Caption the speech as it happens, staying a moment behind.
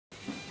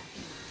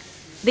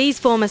These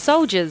former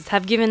soldiers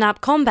have given up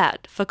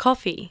combat for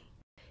coffee.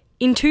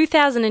 In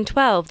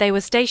 2012, they were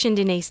stationed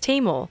in East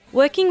Timor,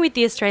 working with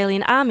the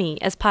Australian Army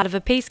as part of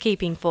a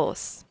peacekeeping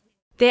force.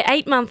 Their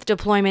 8-month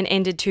deployment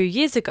ended 2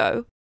 years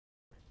ago,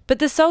 but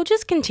the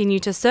soldiers continue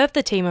to serve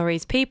the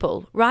Timorese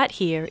people right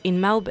here in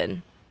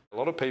Melbourne. A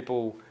lot of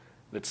people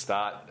that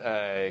start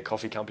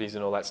coffee companies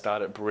and all that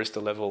start at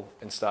barista level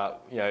and start,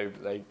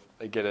 they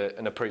get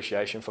an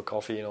appreciation for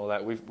coffee and all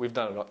that. We've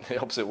done it the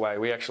opposite way.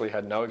 We actually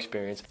had no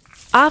experience.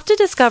 After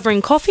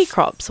discovering coffee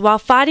crops while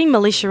fighting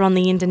militia on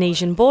the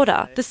Indonesian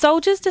border, the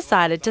soldiers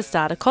decided to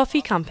start a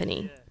coffee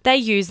company. They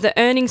used the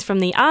earnings from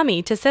the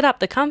army to set up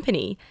the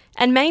company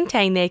and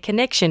maintain their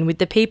connection with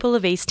the people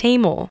of East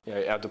Timor.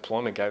 Our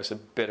deployment gave us a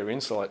better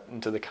insight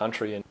into the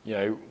country and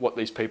what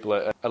these people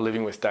are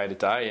living with day to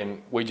day,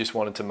 and we just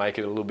wanted to make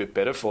it a little bit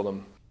better for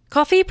them.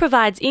 Coffee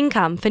provides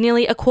income for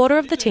nearly a quarter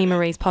of the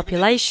Timorese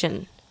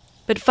population,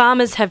 but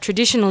farmers have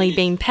traditionally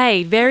been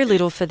paid very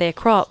little for their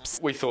crops.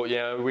 We thought,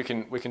 we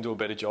can do a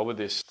better job of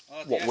this.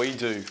 What we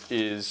do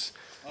is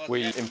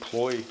we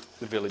employ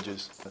the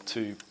villagers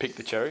to pick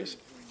the cherries,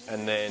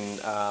 and then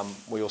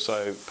we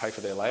also pay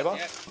for their labour,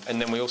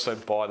 and then we also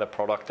buy the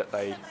product that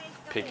they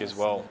pick as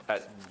well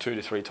at 2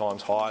 to 3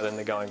 times higher than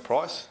the going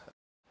price.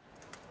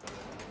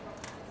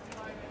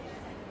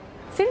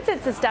 Since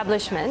its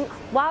establishment,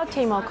 Wild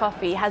Timor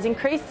Coffee has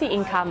increased the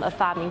income of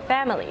farming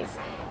families,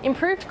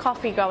 improved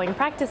coffee growing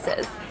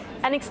practices,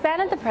 and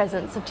expanded the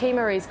presence of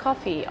Timorese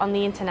coffee on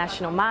the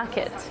international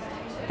market.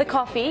 The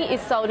coffee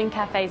is sold in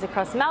cafes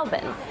across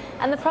Melbourne,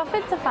 and the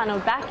profits are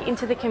funnelled back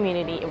into the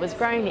community it was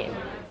grown in.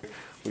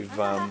 We've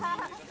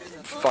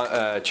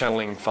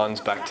channeling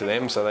funds back to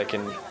them so they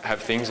can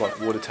have things like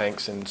water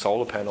tanks and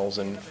solar panels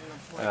and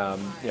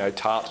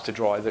tarps to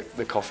dry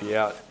the coffee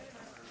out.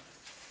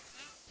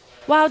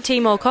 Wild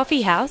Timor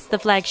Coffee House, the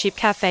flagship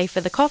cafe for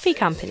the coffee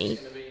company,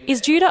 is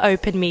due to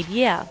open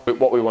mid-year.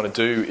 What we want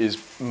to do is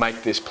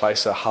make this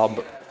place a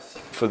hub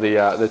for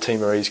the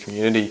Timorese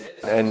community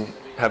and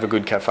have a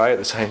good cafe at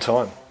the same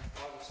time.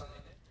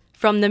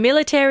 From the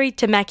military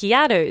to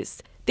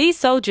macchiatos, these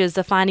soldiers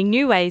are finding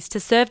new ways to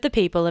serve the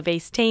people of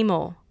East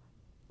Timor.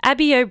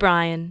 Abbie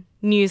O'Brien,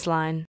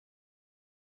 Newsline.